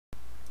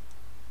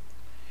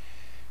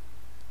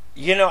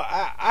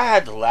I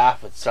had to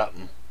laugh at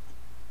something.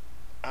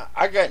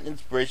 I got an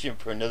inspiration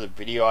for another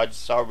video I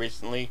just saw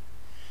recently,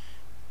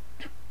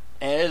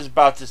 and it's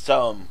about this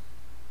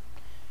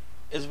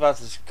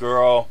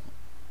girl.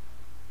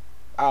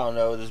 I don't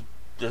know,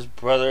 this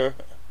brother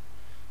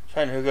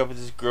trying to hook up with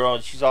this girl,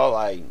 and she's all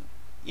like,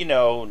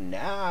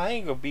 nah, I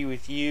ain't gonna be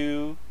with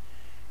you,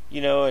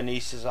 and he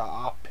says,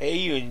 I'll pay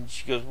you, and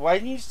she goes, why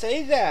didn't you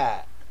say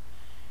that?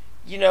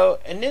 And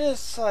then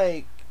it's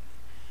like,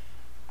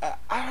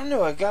 I don't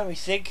know, it got me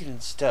thinking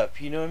and stuff,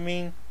 you know what I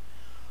mean?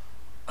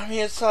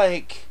 It's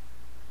like,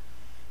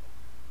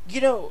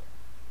 you know,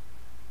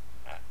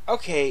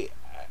 okay,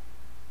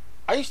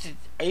 I used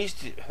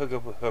to hook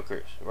up with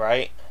hookers,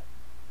 right?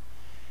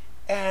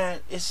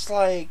 And it's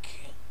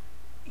like,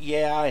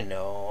 yeah, I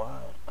know,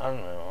 I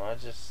don't know,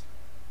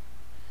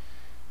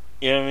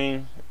 you know what I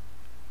mean?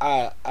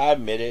 I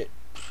admit it.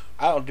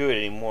 I don't do it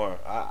anymore.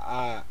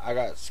 I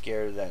got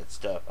scared of that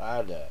stuff.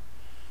 I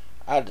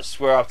had to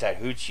swear off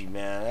that hoochie,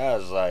 man. I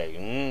was like,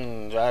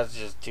 that's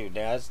just too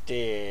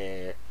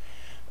nasty.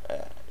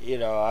 I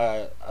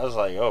was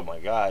like, oh my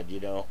god.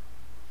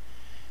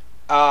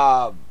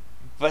 Uh,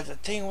 but the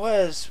thing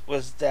was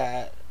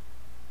that,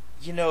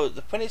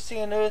 the funniest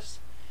thing I noticed,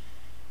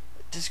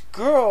 this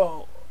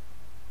girl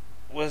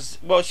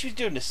she was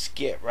doing a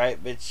skit, right?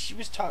 But she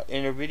was talking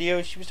in her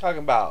video. She was talking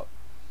about,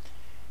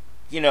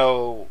 you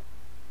know,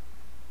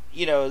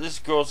 this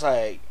girl's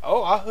like,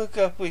 oh, I'll hook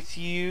up with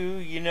you,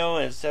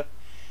 and stuff.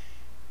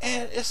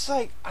 And it's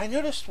like, I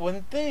noticed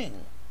one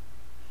thing.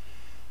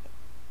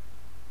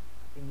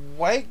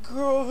 White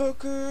girl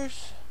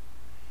hookers,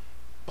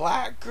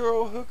 black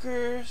girl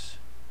hookers.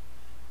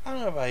 I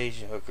don't know about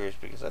Asian hookers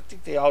because I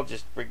think they all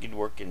just freaking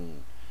work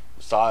in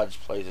massage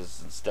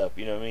places and stuff.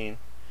 You know what I mean?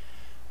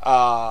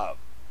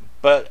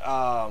 But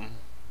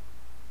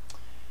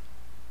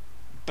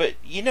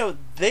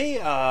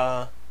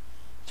they're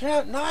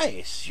not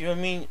nice. You know what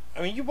I mean?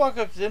 You walk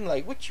up to them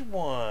like, "What you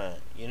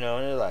want?" And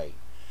they're like,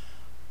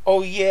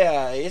 "Oh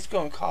yeah, it's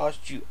gonna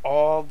cost you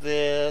all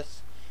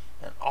this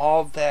and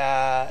all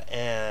that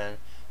and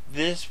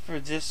this for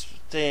this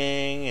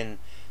thing and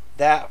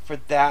that for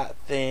that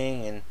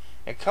thing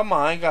and come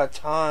on, I ain't got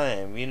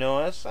time."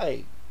 It's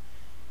like,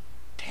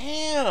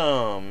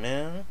 damn,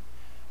 man,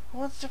 who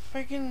wants to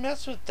freaking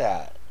mess with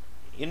that?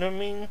 You know what I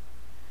mean?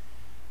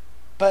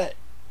 But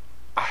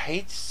I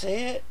hate to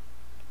say it,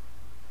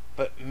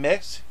 but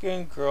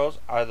Mexican girls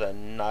are the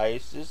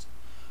nicest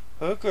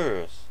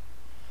hookers.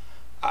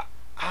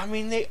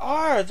 They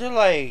are. They're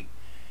like,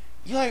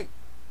 you're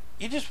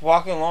just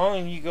walking along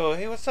and you go,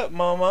 "Hey, what's up,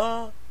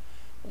 mama?"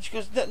 And she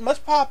goes, "Nothing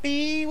much,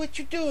 Poppy. What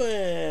you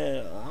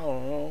doing?" "I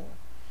don't know.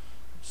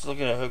 Just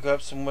looking to hook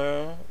up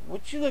somewhere."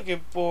 "What you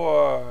looking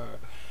for?"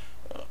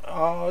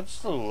 "Oh,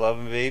 just a little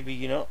loving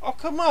baby, "Oh,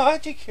 come on, I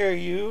take care of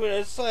you." And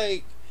it's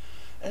like,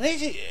 and they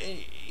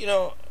say,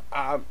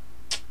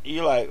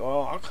 you're like,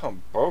 "Oh, I'm kind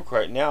of broke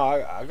right now.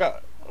 I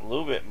got a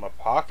little bit in my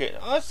pocket."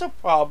 "Oh, that's no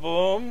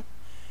problem.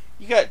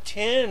 You got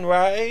 10,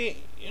 right?"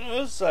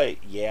 It's like,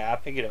 yeah, I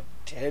pick it up.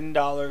 $10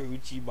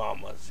 hoochie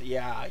mamas.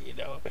 Yeah,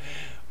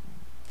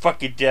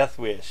 fucking death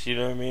wish, you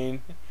know what I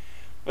mean?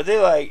 But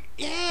they're like,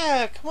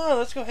 yeah, come on,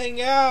 let's go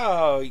hang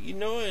out,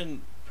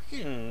 and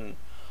freaking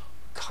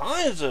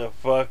kinds of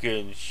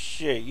fucking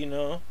shit,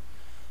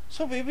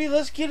 So, baby,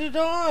 let's get it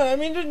on.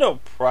 There's no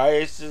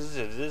prices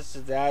or this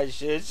or that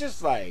shit. It's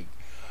just like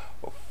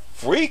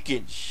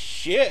freaking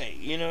shit,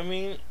 you know what I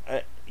mean?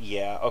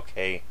 Yeah,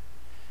 okay.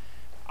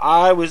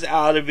 I was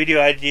out of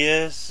video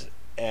ideas,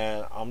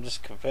 and I'm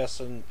just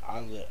confessing,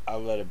 I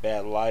led a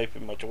bad life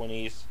in my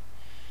 20s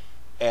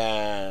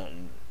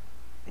and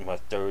my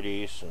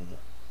 30s and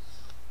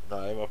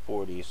not in my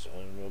 40s,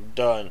 and I'm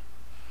done.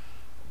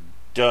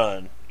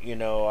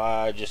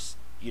 I just,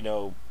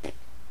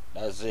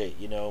 that's it,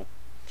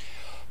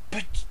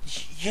 But,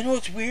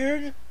 what's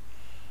weird?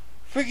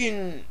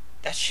 Friggin'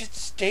 that shit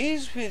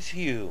stays with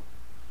you.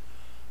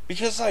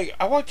 Because, like,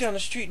 I walk down the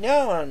street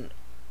now and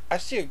I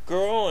see a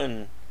girl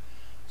and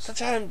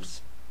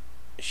sometimes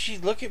she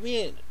look at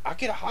me and I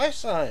get a high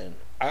sign.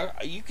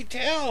 You can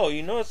tell,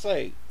 it's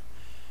like,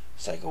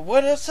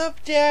 "What is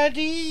up,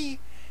 daddy?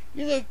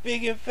 You look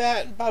big and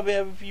fat and probably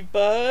have a few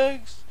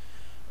bugs."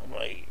 I'm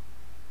like,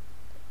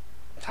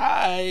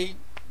 "Hi,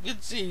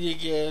 good seeing you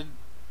again.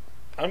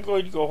 I'm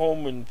going to go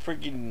home and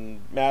freaking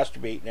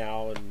masturbate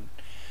now." And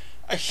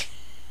I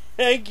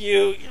thank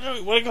you.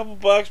 Want a couple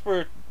bucks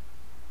for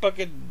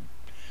fucking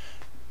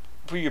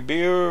for your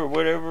beer or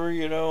whatever,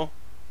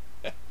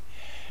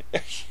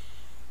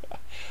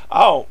 I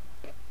don't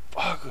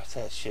fuck with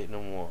that shit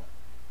no more.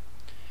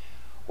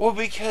 Well,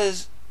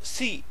 because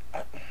see,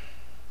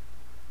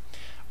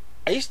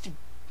 I used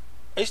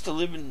to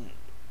live in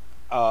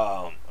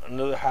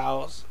another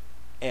house,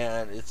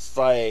 and it's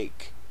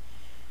like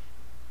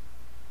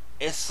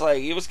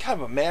it was kind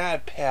of a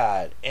mad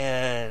pad,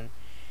 and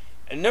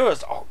there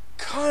was all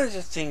kinds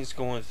of things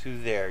going through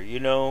there,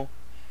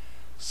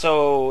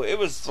 So it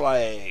was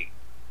like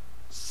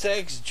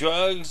sex,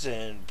 drugs,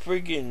 and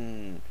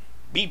friggin'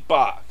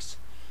 beatbox.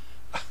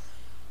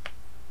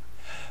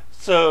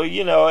 So,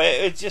 you know,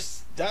 it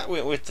just, that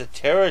went with the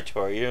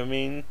territory, you know what I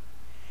mean?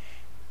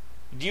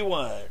 Do you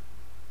want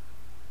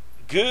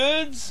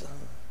goods,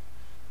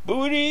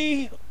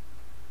 booty,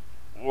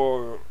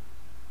 or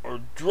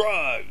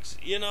drugs?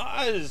 You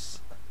know,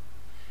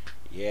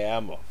 yeah,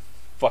 I'm a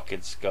fucking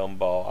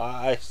scumball.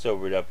 I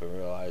sobered up and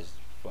realized,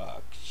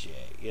 fuck,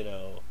 shit, you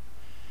know.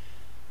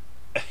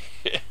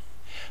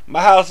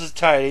 My house is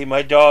tiny,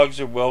 my dogs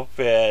are well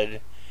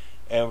fed,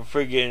 and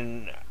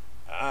friggin'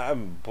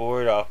 I'm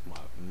bored off my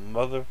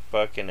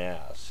motherfucking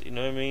ass. You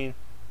know what I mean?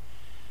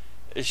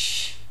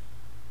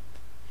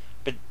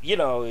 But, you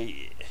know,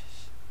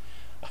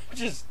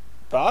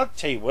 I'll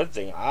tell you one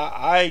thing.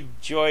 I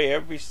enjoy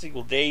every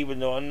single day, even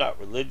though I'm not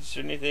religious or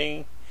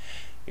anything.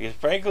 Because,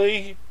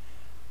 frankly,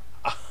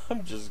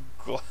 I'm just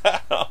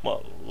glad I'm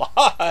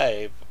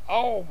alive.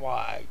 Oh,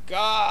 my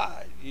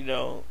God. You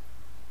know.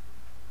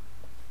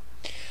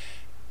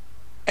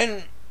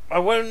 And my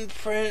one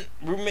friend,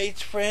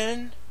 roommate's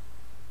friend,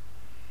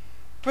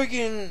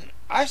 friggin',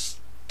 I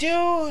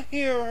still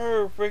hear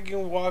her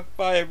friggin' walk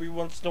by every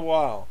once in a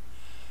while.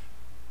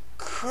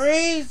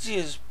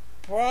 Craziest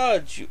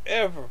broad you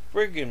ever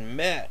friggin'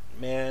 met,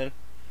 man.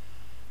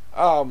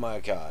 Oh my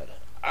God.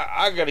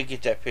 I gotta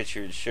get that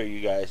picture to show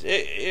you guys.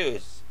 It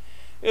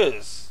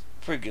was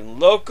friggin'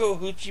 Loco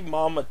hoochie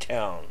mama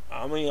town.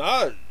 I mean,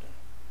 I'll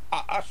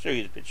show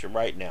you the picture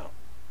right now.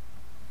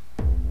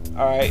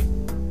 Alright.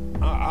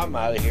 I'm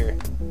out of here.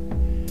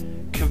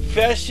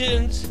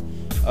 Confessions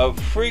of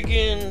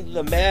friggin'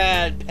 the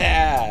Mad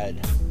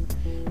Pad.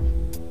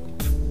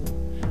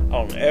 I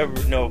don't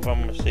ever know if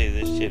I'm gonna say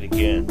this shit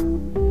again.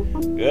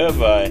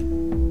 Goodbye.